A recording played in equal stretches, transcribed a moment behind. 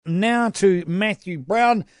now to Matthew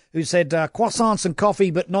Brown, who's had croissants and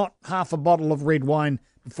coffee, but not half a bottle of red wine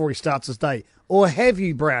before he starts his day. Or have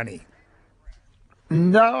you, Brownie?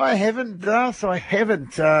 No, I haven't, I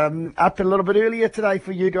haven't. Up a little bit earlier today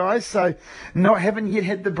for you guys, so haven't yet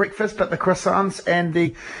had the breakfast, but the croissants and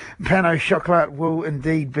the pain au chocolat will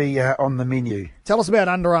indeed be on the menu. Tell us about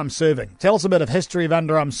underarm serving. Tell us a bit of history of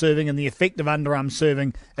underarm serving and the effect of underarm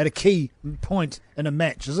serving at a key point in a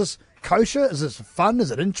match. Is this kosher? Is this fun? Is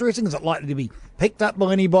it interesting? Is it likely to be picked up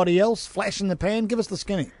by anybody else? Flash in the pan? Give us the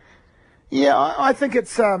skinny. Yeah, I think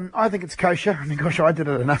it's kosher. I mean, gosh, I did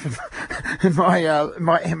it enough in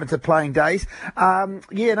my amateur playing days.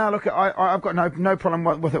 Look, I've got no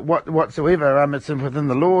problem with it whatsoever. It's within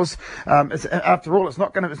the laws. After all, it's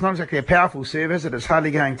not exactly a powerful serve, is it? It's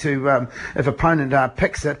hardly going to, if opponent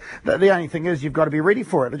picks it. The only thing is you've got to be ready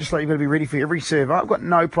for it. Just like you've got to be ready for every serve. I've got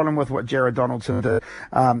no problem with what Jared Donaldson did in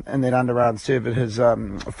that underarm serve at his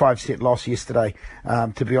 5-set loss yesterday.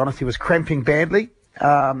 To be honest, he was cramping badly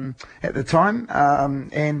at the time,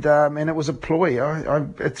 and it was a ploy.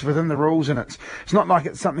 It's within the rules, and it's not like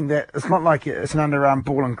it's something that it's not like it's an underarm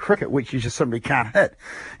ball in cricket, which you just simply can't hit.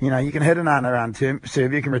 You know, you can hit an underarm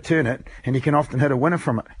serve, you can return it, and you can often hit a winner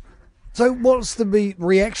from it. So, what's the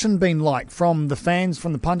reaction been like from the fans,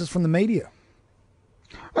 from the punters, from the media?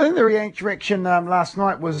 I think the reaction last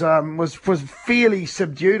night was fairly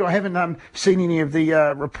subdued. I haven't seen any of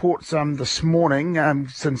the reports this morning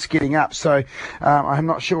since getting up, so I'm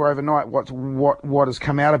not sure overnight what has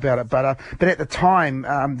come out about it. But at the time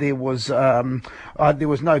there was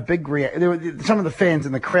no big reaction. Some of the fans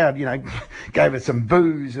in the crowd, gave it some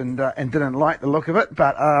boos and didn't like the look of it.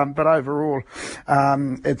 But overall,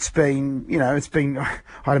 it's been.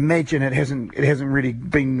 I'd imagine it hasn't really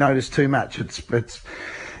been noticed too much. It's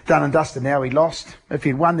done and dusted now. He lost. If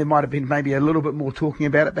he'd won, there might have been maybe a little bit more talking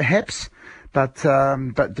about it, perhaps. But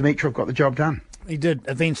Dimitrov got the job done. He did,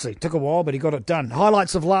 eventually. Took a while, but he got it done.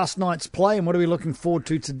 Highlights of last night's play, and what are we looking forward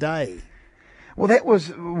to today? Well, that was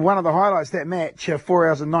one of the highlights, that match, 4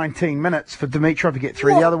 hours and 19 minutes for Dimitrov to get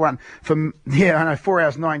through. What? The other one, 4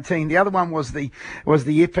 hours 19. The other one was the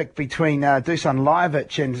epic between Dusan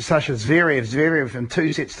Lajovic and Sasha Zverev. Zverev in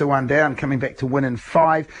 2-1 down, coming back to win in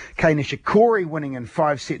 5. Kei Nishikori winning in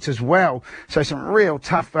 5 sets as well. So some real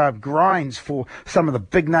tough grinds for some of the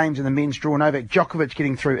big names in the men's draw. Novak Djokovic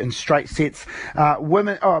getting through in straight sets.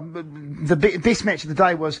 The best match of the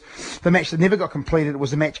day was the match that never got completed. It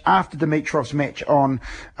was the match after Dimitrov's match on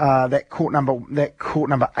that court number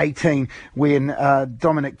 18, when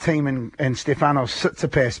Dominic Thiem and Stefanos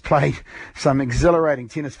Tsitsipas played some exhilarating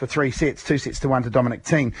tennis for 3 sets, 2-1 to Dominic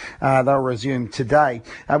Thiem. They'll resume today.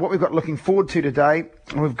 What we've got looking forward to today,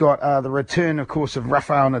 we've got the return, of course, of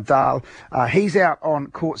Rafael Nadal. He's out on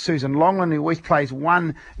court. Susan Longland, who always plays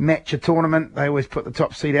one match a tournament. They always put the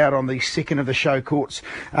top seed out on the second of the show courts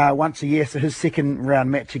once a year. So his second round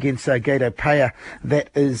match against Gato Paya,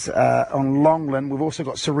 that is on Longland. We've also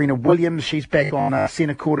got Serena Williams. She's back on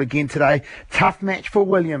centre court again today. Tough match for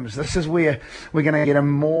Williams. This is where we're going to get a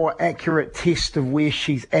more accurate test of where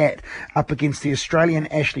she's at, up against the Australian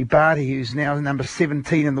Ashley Barty, who's now number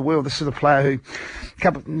 17 in the world. This is a player who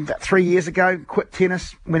about 3 years ago quit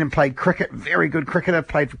tennis, went and played cricket. Very good cricketer,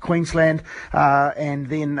 played for Queensland, and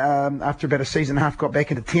then after about a season and a half got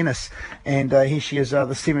back into tennis, and here she is, the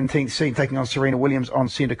 17th seed, taking on Serena Williams on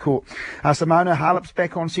centre court. Simona Halep's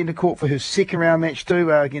back on centre court for her second round match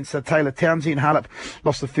too, against Taylor Townsend. Halep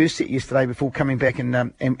lost the first set yesterday before coming back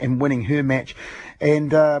and winning her match.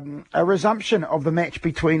 And a resumption of the match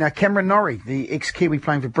between Cameron Norrie, the ex-Kiwi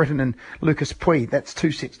playing for Britain, and Lucas Pouille. That's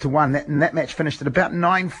 2-1. That match finished at about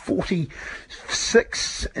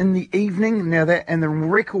 9:46 in the evening. Now the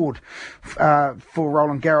record for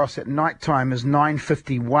Roland Garros at night time is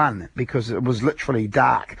 9:51, because it was literally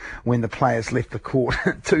dark when the players left the court.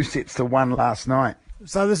 2-1 last night.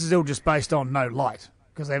 So this is all just based on no light,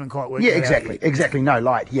 because they haven't quite worked it out. Yeah, exactly, no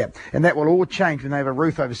light, yeah. And that will all change when they have a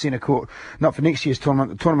roof over centre court, not for next year's tournament,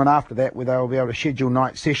 the tournament after that, where they'll be able to schedule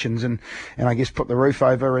night sessions and I guess put the roof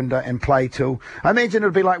over and play till, I imagine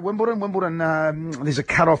it'll be like Wimbledon. There's a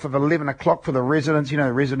cut-off of 11 o'clock for the residents,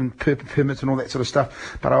 resident permits and all that sort of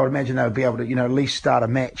stuff, but I would imagine they would be able to, at least start a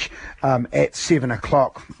match at 7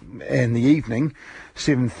 o'clock in the evening,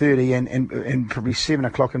 7:30 and probably 7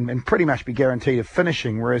 o'clock and pretty much be guaranteed of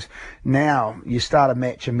finishing, whereas now you start a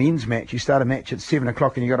men's match, you start a match at 7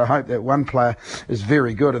 o'clock and you've got to hope that one player is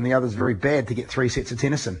very good and the other's very bad to get 3 sets of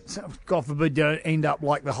tennis in. So, God forbid you don't end up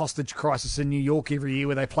like the hostage crisis in New York every year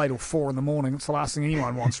where they play till 4 in the morning. It's the last thing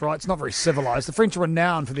anyone wants, right? It's not very civilised. The French are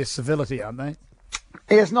renowned for their civility, aren't they?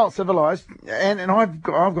 Yeah, it's not civilised, and I've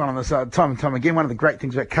gone on this time and time again. One of the great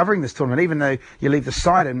things about covering this tournament, even though you leave the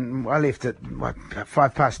site, and I left at about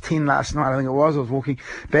 10:05 last night, I think it was. I was walking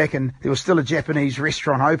back, and there was still a Japanese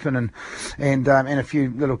restaurant open, and a few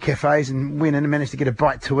little cafes, and went in and managed to get a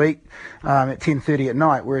bite to eat at 10:30 at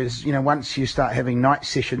night. Whereas once you start having night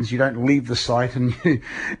sessions, you don't leave the site,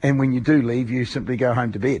 and when you do leave, you simply go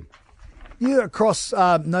home to bed. You across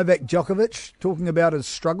Novak Djokovic talking about his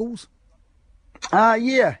struggles.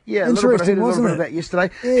 Yeah, a little bit of that yesterday.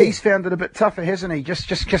 Yeah. He's found it a bit tougher, hasn't he?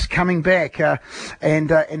 Just coming back,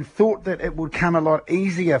 and thought that it would come a lot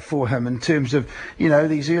easier for him in terms of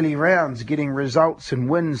these early rounds, getting results and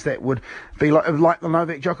wins that would be like the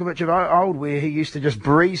Novak Djokovic of old, where he used to just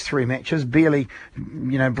breeze through matches, barely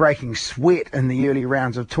breaking sweat in the early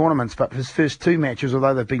rounds of tournaments. But his first two matches,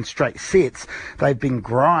 although they've been straight sets, they've been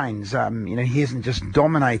grinds. He hasn't just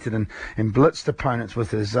dominated and blitzed opponents with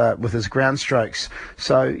his ground strokes.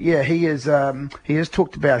 So yeah, he has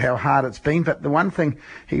talked about how hard it's been, but the one thing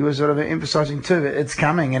he was sort of emphasising too, it's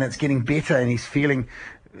coming and it's getting better, and he's feeling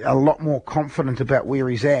a lot more confident about where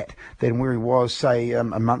he's at than where he was, say, a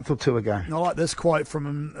month or two ago. I like this quote from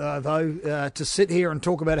him, though, to sit here and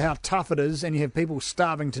talk about how tough it is and you have people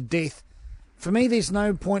starving to death. For me, there's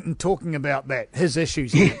no point in talking about that, his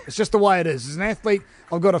issues. Yeah. It's just the way it is. As an athlete,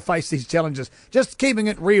 I've got to face these challenges. Just keeping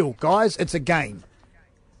it real, guys. It's a game.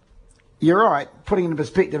 You're right. Putting into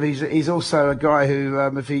perspective, he's also a guy who,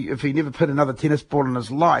 if he never put another tennis ball in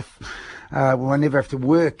his life, will never have to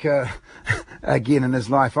work again in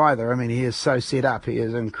his life either. I mean, he is so set up. He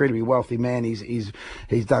is an incredibly wealthy man. He's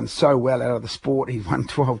done so well out of the sport. He's won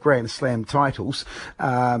 12 Grand Slam titles.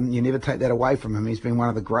 You never take that away from him. He's been one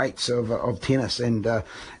of the greats of tennis.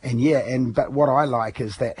 But what I like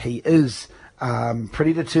is that he is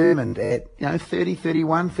pretty determined at 30,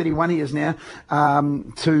 31 he is now,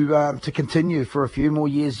 to continue for a few more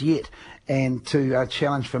years yet, and to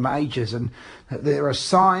challenge for majors. And there are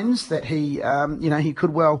signs that he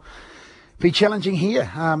could well be challenging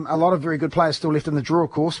here. A lot of very good players still left in the draw,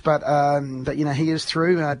 of course, but he is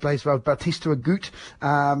through. Plays well. Bautista Agut,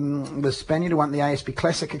 the Spaniard who won the ASB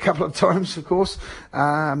Classic a couple of times, of course,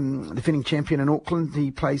 defending champion in Auckland.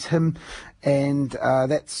 He plays him, and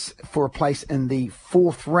that's for a place in the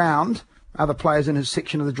fourth round. Other players in his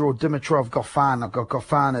section of the draw, Dimitrov, Goffin.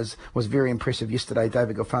 Goffin was very impressive yesterday.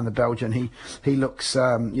 David Goffin, the Belgian. He looks,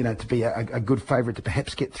 to be a good favourite to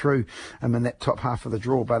perhaps get through in that top half of the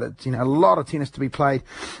draw. But it's, a lot of tennis to be played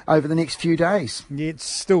over the next few days. Yeah, it's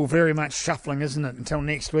still very much shuffling, isn't it? Until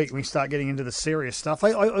next week when we start getting into the serious stuff.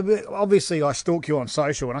 Obviously, I stalk you on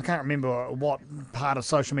social, and I can't remember what part of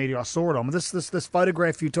social media I saw it on. But this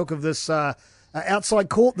photograph you took of this outside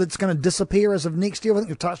court that's going to disappear as of next year. I think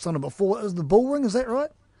you've touched on it before. Is the Bullring, is that right?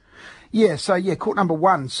 Yeah, court number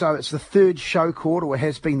 1. So it's the third show court, or it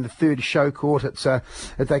has been the third show court. It's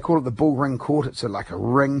they call it the Bullring Court. It's like a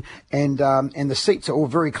ring, and the seats are all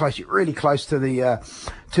very close, really close to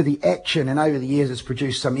the action. And over the years, it's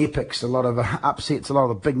produced some epics, a lot of upsets, a lot of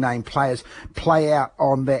the big name players play out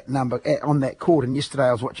on that court. And yesterday,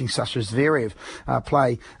 I was watching Sasha Zverev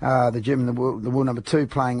play the German, the world number 2,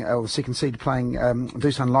 playing the second seed, playing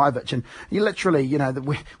Dusan Lajovic. And you literally,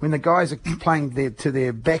 when the guys are playing to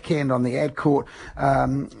their backhand on the ad court,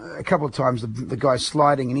 a couple of times the guy's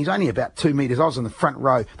sliding, and he's only about 2 metres. I was in the front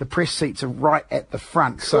row. The press seats are right at the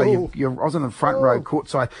front, so I was in the front row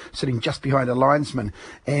courtside, sitting just behind a linesman,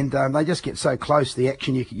 and they just get so close. The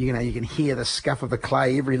action, you can hear the scuff of the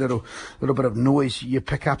clay, every little bit of noise you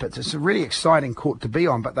pick up. It's a really exciting court to be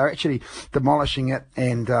on, but they're actually demolishing it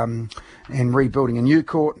and rebuilding a new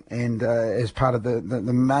court, and as part of the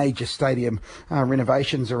major stadium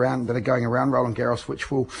renovations that are going around Roland Garros, which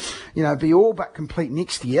will be all but complete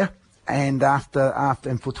next year. And after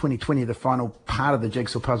for 2020, the final part of the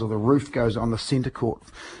jigsaw puzzle, the roof goes on the centre court,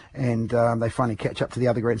 and they finally catch up to the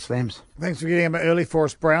other Grand Slams. Thanks for getting up early for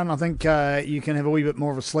us, Brown. I think you can have a wee bit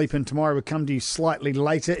more of a sleep in tomorrow. We'll come to you slightly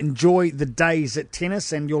later. Enjoy the days at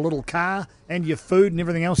tennis and your little car and your food and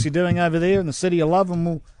everything else you're doing over there in the city of love, and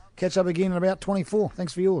we'll catch up again in about 24.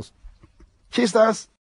 Thanks for yours. Cheers, stars.